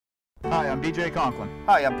Hi, I'm BJ Conklin.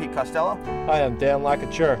 Hi, I'm Pete Costello. Hi, I'm Dan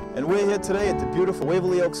Lacouture. And we're here today at the beautiful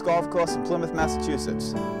Waverly Oaks Golf Course in Plymouth,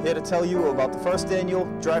 Massachusetts. Here to tell you about the first annual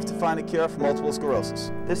Drive to Find a Cure for Multiple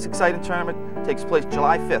Sclerosis. This exciting tournament takes place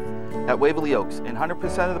July 5th at Waverly Oaks, and 100%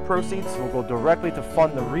 of the proceeds will go directly to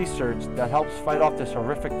fund the research that helps fight off this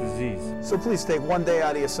horrific disease. So please take one day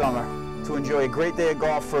out of your summer to enjoy a great day of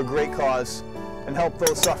golf for a great cause and help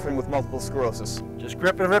those suffering with multiple sclerosis. Just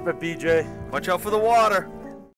grip and rip it, BJ. Watch out for the water.